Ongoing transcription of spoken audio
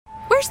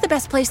Where's the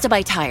best place to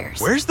buy tires?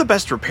 Where's the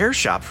best repair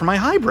shop for my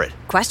hybrid?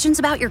 Questions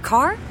about your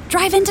car?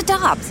 Drive into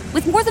Dobbs.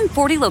 With more than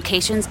 40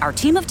 locations, our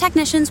team of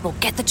technicians will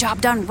get the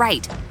job done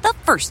right the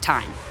first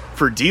time.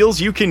 For deals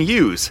you can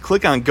use,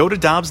 click on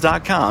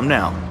GoToDobbs.com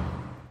now.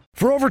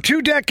 For over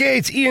 2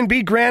 decades,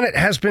 E&B Granite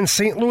has been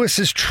St.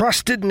 Louis's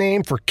trusted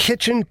name for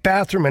kitchen,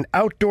 bathroom, and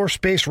outdoor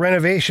space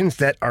renovations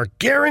that are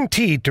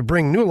guaranteed to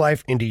bring new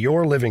life into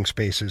your living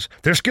spaces.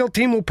 Their skilled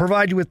team will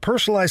provide you with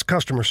personalized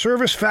customer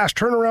service, fast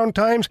turnaround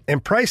times,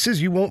 and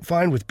prices you won't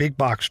find with big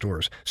box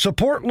stores.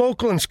 Support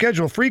local and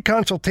schedule a free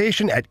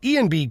consultation at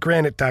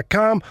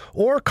enbgranite.com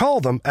or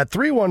call them at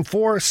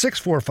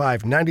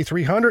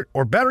 314-645-9300,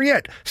 or better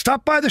yet,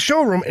 stop by the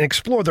showroom and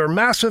explore their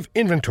massive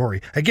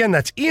inventory. Again,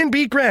 that's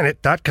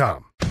enbgranite.com.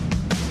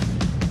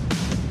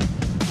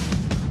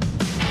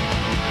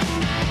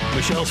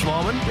 Michelle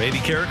Smallman, Randy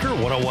Carricker,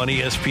 101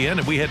 ESPN,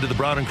 and we head to the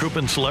Brown and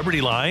Crouppen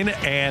Celebrity Line,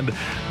 and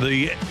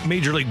the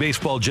Major League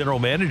Baseball general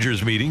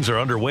managers meetings are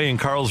underway in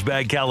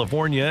Carlsbad,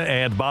 California,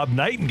 and Bob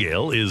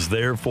Nightingale is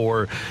there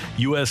for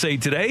USA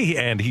Today,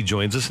 and he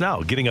joins us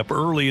now, getting up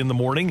early in the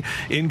morning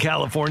in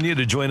California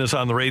to join us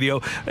on the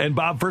radio. And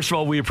Bob, first of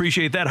all, we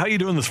appreciate that. How are you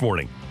doing this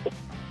morning?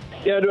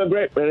 Yeah, doing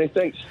great, Randy.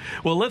 Thanks.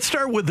 Well, let's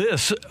start with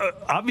this.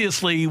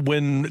 Obviously,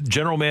 when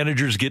general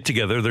managers get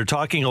together, they're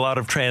talking a lot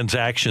of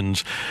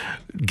transactions,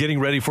 getting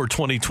ready for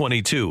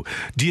 2022.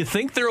 Do you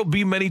think there will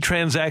be many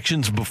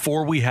transactions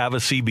before we have a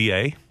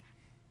CBA?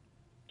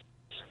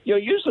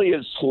 Usually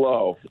it's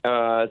slow.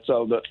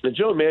 So the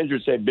general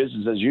managers say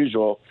business as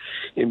usual.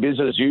 In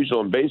business as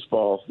usual in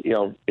baseball,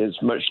 is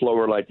much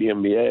slower like the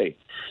NBA.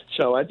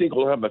 So I think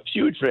we'll have a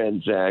few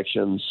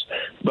transactions,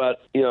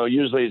 but,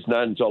 usually it's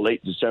not until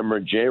late December,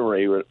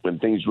 January when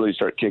things really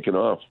start kicking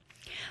off.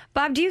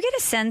 Bob, do you get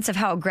a sense of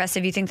how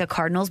aggressive you think the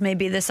Cardinals may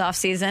be this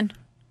offseason?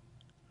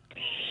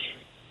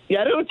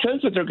 Yeah, I don't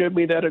sense that they're going to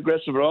be that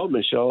aggressive at all,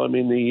 Michelle. I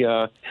mean,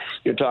 you're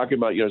talking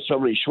about, so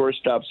many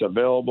shortstops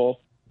available.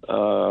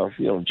 John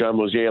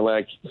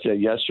Mozeliak said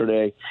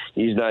yesterday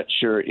he's not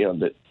sure,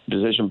 the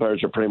position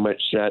players are pretty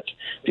much set.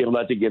 They'll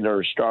let to get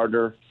another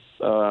starter.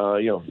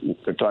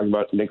 They're talking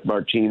about Nick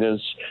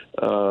Martinez,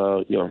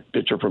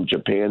 pitcher from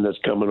Japan that's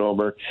coming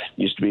over.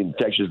 Used to be in the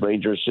Texas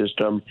Rangers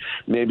system.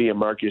 Maybe a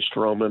Marcus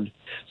Stroman.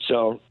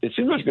 So it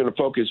seems like they're going to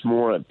focus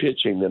more on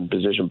pitching than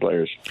position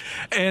players.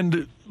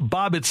 And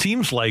Bob, it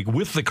seems like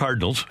with the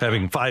Cardinals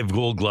having 5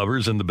 Gold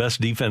Glovers and the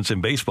best defense in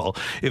baseball,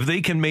 if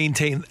they can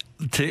maintain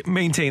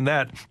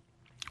that,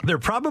 they're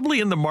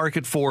probably in the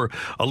market for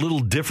a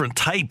little different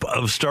type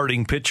of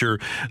starting pitcher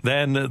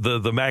than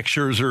the Max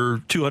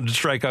Scherzer 200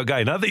 strikeout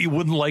guy. Not that you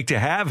wouldn't like to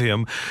have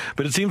him,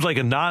 but it seems like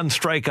a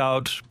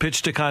non-strikeout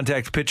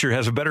pitch-to-contact pitcher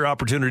has a better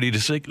opportunity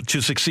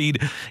to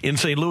succeed in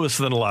St. Louis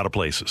than a lot of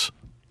places.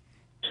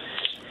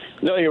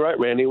 No, you're right,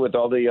 Randy. With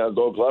all the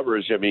Gold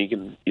Glovers, I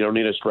mean, you don't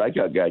need a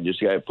strikeout guy.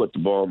 Just got to put the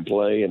ball in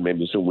play and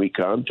maybe some weak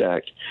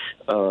contact.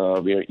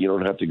 You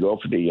don't have to go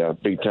for the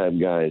big-time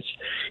guys.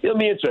 It'll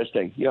be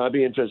interesting. I'd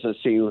be interested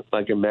to see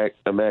like a Max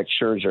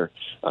Scherzer.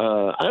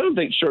 I don't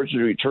think Scherzer's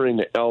returning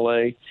to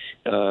L.A.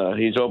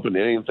 He's open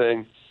to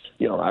anything.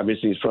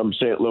 Obviously he's from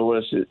St.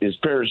 Louis. His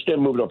parents did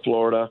move to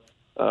Florida.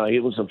 He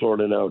lives in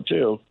Florida now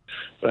too.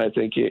 But I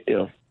think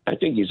I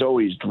think he's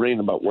always dreamed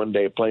about one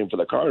day playing for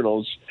the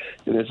Cardinals,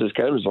 and this is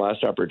kind of his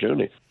last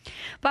opportunity.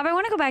 Bob, I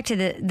want to go back to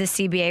the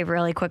CBA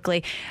really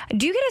quickly.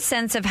 Do you get a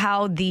sense of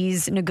how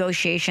these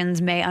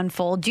negotiations may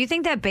unfold? Do you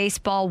think that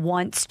baseball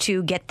wants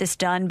to get this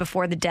done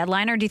before the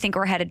deadline, or do you think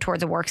we're headed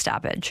towards a work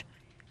stoppage?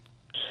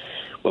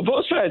 Well,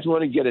 both sides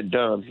want to get it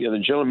done. The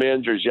general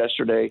managers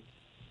yesterday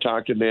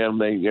talked to them.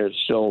 They're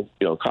still,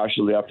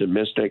 cautiously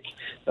optimistic,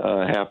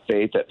 have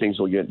faith that things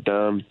will get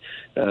done.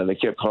 They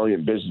kept calling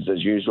it business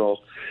as usual.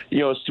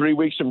 It's 3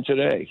 weeks from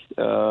today.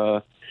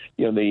 The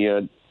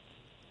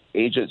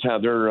agents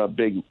have their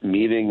big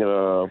meeting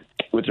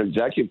with their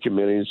executive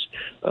committees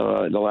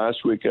the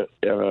last week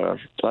of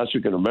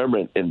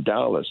November in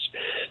Dallas.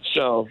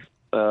 So,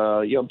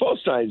 both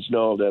sides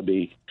know there'll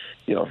be,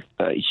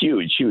 a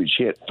huge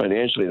hit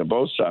financially to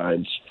both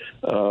sides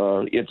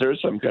if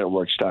there's some kind of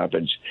work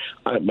stoppage.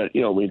 But, when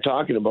you're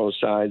talking to both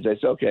sides, I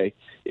say, okay,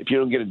 if you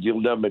don't get a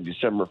deal done by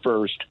December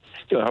 1st,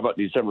 how about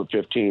December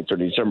 15th or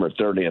December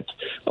 30th, as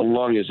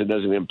long as it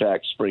doesn't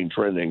impact spring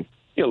training,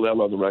 let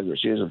alone the regular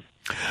season.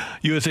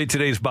 USA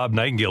Today's Bob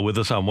Nightingale with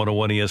us on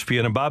 101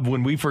 ESPN. And Bob,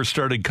 when we first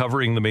started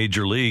covering the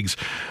major leagues,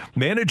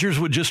 managers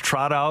would just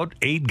trot out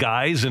 8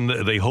 guys, and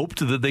they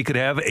hoped that they could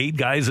have 8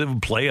 guys that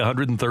would play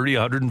 130,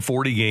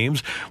 140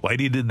 games.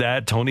 Whitey did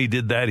that. Tony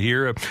did that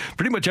here.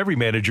 Pretty much every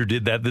manager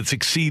did that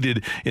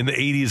succeeded in the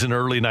 80s and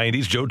early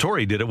 90s. Joe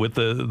Torre did it with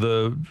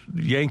the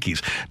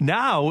Yankees.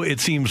 Now it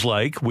seems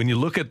like when you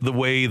look at the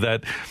way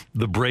that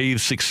the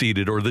Braves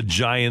succeeded or the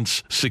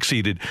Giants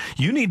succeeded,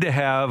 you need to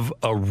have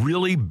a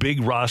really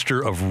big roster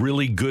of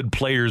really good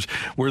players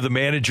where the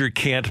manager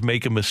can't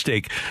make a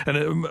mistake.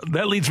 And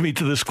that leads me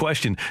to this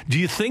question. Do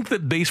you think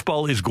that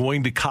baseball is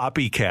going to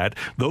copycat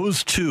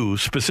those two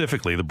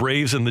specifically, the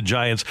Braves and the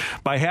Giants,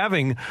 by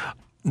having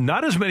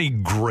not as many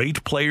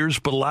great players,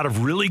 but a lot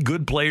of really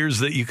good players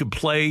that you could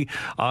play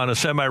on a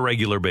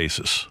semi-regular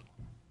basis?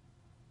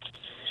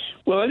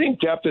 Well, I think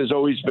depth has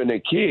always been a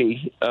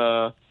key.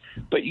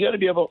 But you got to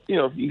be able,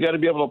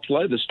 to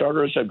play. The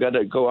starters have got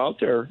to go out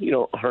there,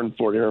 140,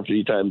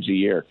 150 times a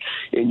year.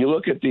 And you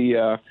look at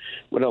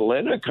what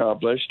Atlanta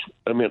accomplished.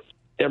 I mean,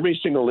 every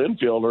single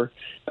infielder,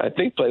 I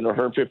think, played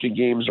 150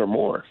 games or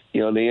more.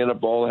 They end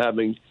up all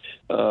having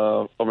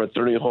over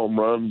 30 home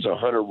runs,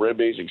 100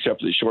 ribbies, except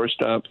for the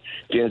shortstop,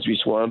 Dansby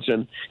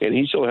Swanson, and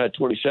he still had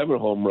 27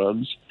 home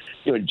runs.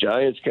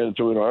 Giants kind of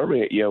threw an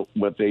army at you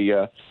with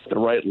the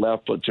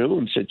right-left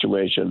platoon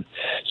situation.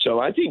 So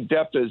I think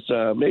depth is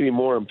maybe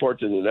more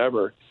important than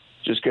ever,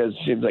 just because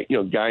it seems like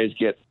guys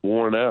get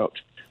worn out.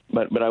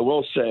 But I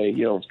will say,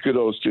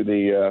 kudos to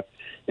the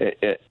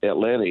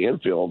Atlanta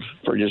infield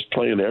for just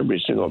playing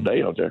every single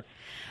day out there.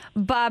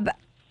 Bob,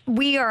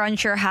 we are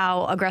unsure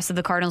how aggressive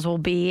the Cardinals will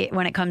be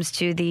when it comes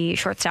to the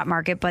shortstop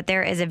market, but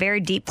there is a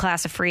very deep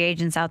class of free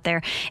agents out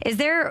there. Is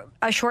there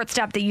a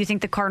shortstop that you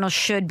think the Cardinals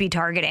should be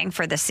targeting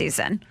for this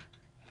season?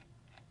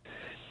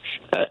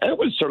 I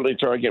would certainly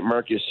target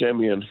Marcus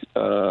Semien.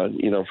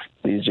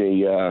 He's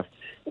a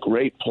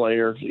great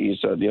player. He's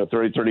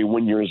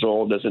 31 years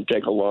old, doesn't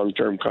take a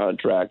long-term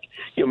contract.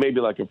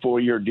 Maybe like a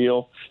 4-year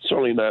deal.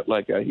 Certainly not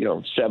like a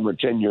 7 or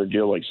 10-year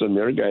deal like some of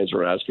the other guys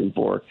are asking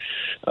for.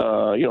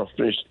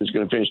 He's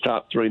going to finish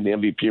top 3 in the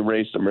MVP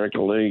race, the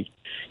American League.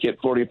 Hit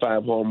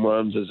 45 home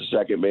runs as a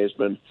second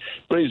baseman.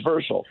 But he's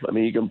versatile. I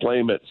mean, you can play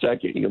him at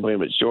second. You can play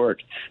him at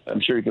short.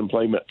 I'm sure you can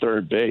play him at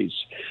third base.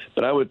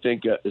 But I would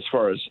think as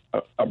far as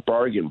a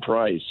bargain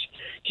price,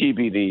 he'd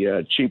be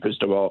the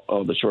cheapest of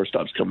all the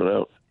shortstops coming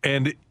out.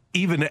 And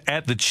even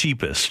at the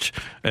cheapest,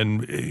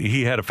 and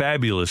he had a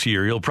fabulous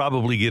year, he'll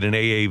probably get an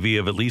AAV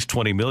of at least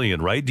 $20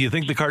 million, right? Do you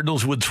think the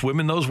Cardinals would swim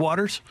in those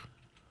waters?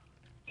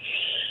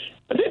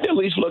 I think they at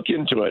least look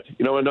into it.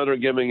 I know they're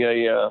giving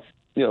a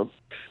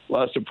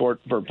lot of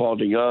support for Paul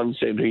DeJong,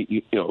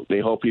 saying they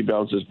hope he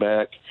bounces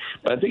back.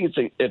 But I think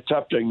it's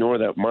tough to ignore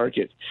that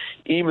market.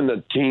 Even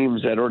the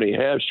teams that already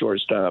have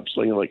shortstops,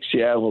 like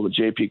Seattle with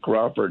J.P.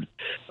 Crawford,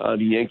 the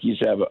Yankees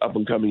have an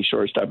up-and-coming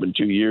shortstop in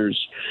 2 years.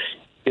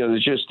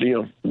 It's just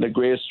the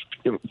greatest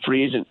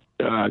free agent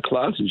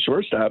class in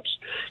shortstops,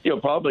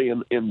 probably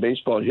in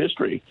baseball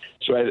history.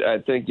 So I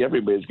think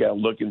everybody's got to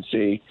look and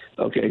see,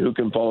 okay, who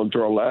can fall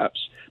into our laps.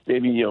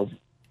 Maybe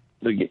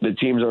the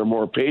teams that are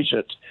more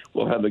patient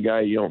will have the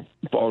guy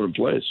fall in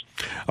place.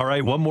 All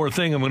right, one more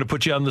thing. I'm going to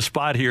put you on the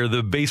spot here.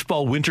 The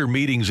baseball winter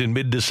meetings in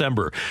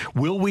mid-December.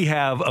 Will we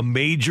have a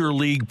major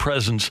league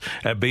presence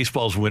at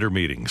baseball's winter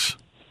meetings?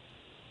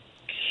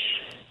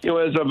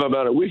 As of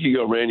about a week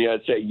ago, Randy,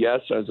 I'd say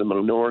yes as a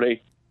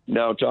minority.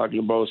 Now talking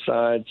to both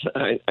sides,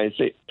 I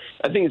think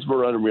it's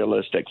more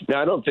unrealistic.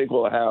 Now, I don't think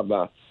we'll have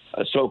a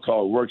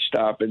so-called work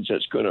stoppage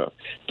that's going to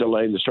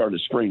delay the start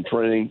of spring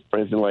training or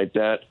anything like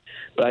that.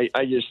 But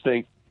I just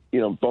think,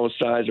 both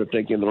sides are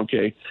thinking,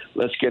 okay,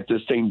 let's get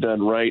this thing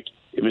done right.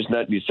 If it's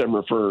not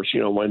December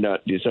 1st, why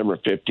not December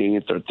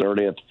 15th or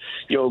 30th?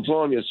 As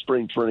long as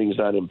spring training is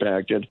not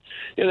impacted.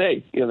 And,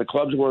 hey, the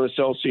clubs want to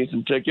sell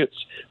season tickets.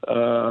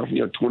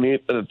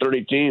 28 of the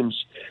 30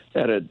 teams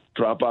had a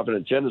drop-off in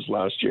attendance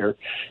last year,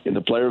 and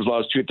the players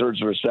lost 2/3 of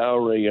their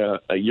salary a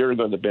year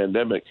ago in the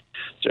pandemic.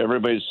 So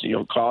everybody's,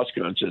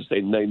 cost-conscious.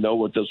 They know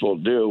what this will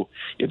do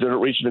if they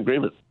don't reach an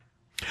agreement.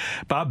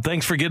 Bob,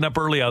 thanks for getting up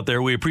early out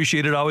there. We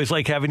appreciate it. Always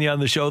like having you on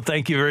the show.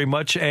 Thank you very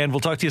much, and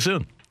we'll talk to you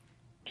soon.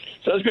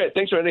 Sounds great.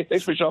 Thanks, Randy.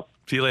 Thanks for your show.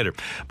 See you later.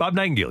 Bob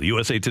Nightingale,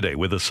 USA Today,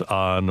 with us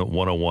on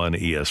 101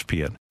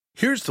 ESPN.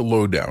 Here's the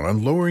lowdown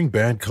on lowering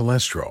bad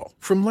cholesterol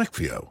from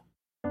Leqvio.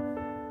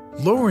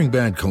 Lowering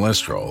bad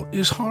cholesterol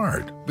is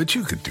hard, but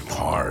you could do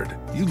hard.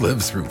 You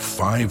lived through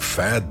 5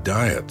 fad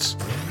diets,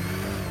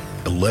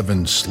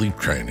 11 sleep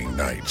training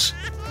nights,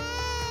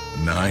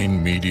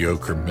 9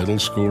 mediocre middle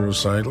school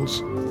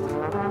recitals,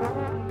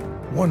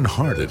 1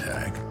 heart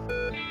attack.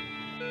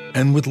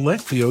 And with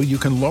Leqvio, you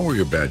can lower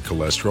your bad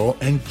cholesterol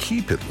and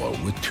keep it low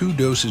with 2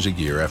 doses a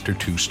year after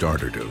 2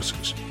 starter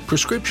doses.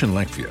 Prescription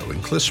Leqvio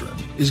and Glycerin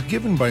is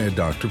given by a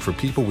doctor for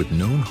people with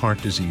known heart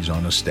disease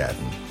on a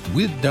statin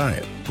with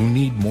diet who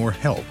need more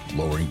help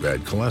lowering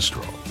bad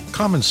cholesterol.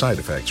 Common side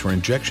effects are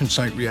injection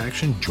site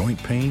reaction,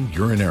 joint pain,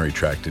 urinary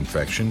tract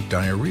infection,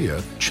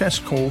 diarrhea,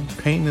 chest cold,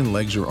 pain in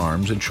legs or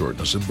arms, and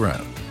shortness of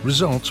breath.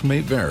 Results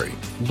may vary.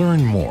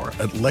 Learn more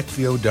at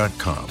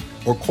Leqvio.com.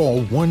 or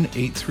call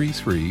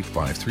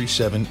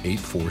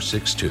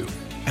 1-833-537-8462.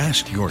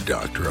 Ask your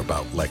doctor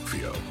about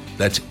Leqvio.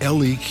 That's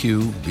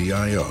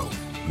Leqvio.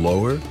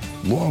 Lower,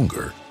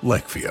 longer,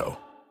 Leqvio.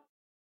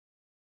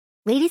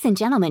 Ladies and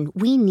gentlemen,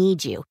 we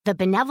need you. The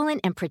Benevolent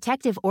and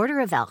Protective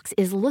Order of Elks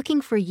is looking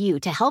for you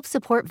to help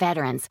support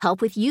veterans, help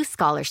with youth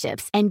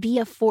scholarships, and be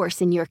a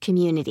force in your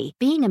community.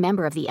 Being a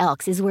member of the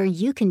Elks is where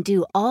you can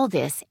do all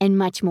this and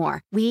much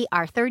more. We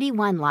are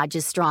 31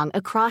 lodges strong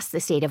across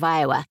the state of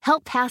Iowa.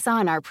 Help pass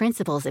on our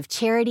principles of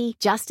charity,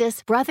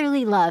 justice,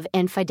 brotherly love,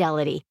 and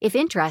fidelity. If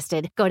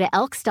interested, go to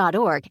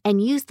elks.org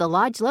and use the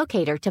lodge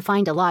locator to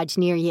find a lodge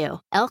near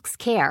you. Elks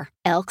care.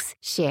 Elks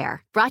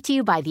Share. Brought to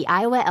you by the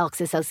Iowa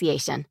Elks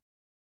Association.